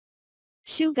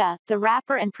Suga, the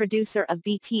rapper and producer of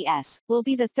BTS, will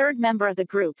be the third member of the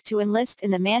group to enlist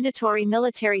in the mandatory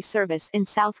military service in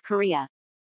South Korea.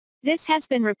 This has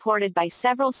been reported by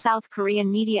several South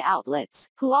Korean media outlets,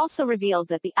 who also revealed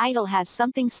that the idol has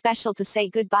something special to say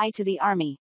goodbye to the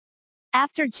army.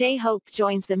 After J-Hope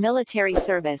joins the military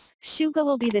service, Suga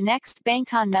will be the next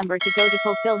Bangtan member to go to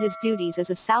fulfill his duties as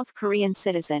a South Korean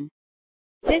citizen.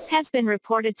 This has been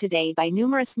reported today by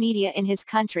numerous media in his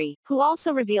country, who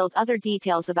also revealed other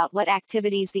details about what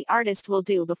activities the artist will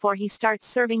do before he starts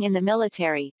serving in the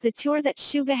military. The tour that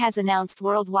Suga has announced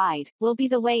worldwide will be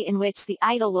the way in which the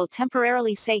idol will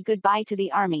temporarily say goodbye to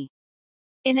the army.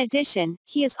 In addition,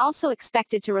 he is also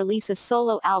expected to release a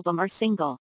solo album or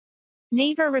single.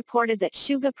 Naver reported that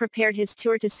Suga prepared his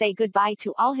tour to say goodbye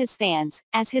to all his fans,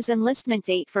 as his enlistment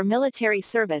date for military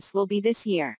service will be this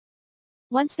year.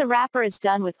 Once the rapper is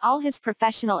done with all his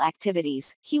professional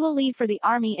activities, he will leave for the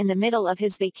army in the middle of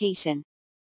his vacation.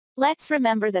 Let's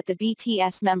remember that the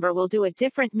BTS member will do a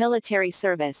different military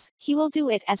service. He will do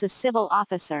it as a civil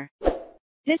officer.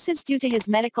 This is due to his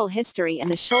medical history and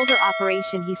the shoulder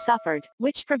operation he suffered,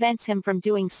 which prevents him from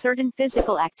doing certain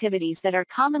physical activities that are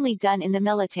commonly done in the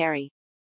military.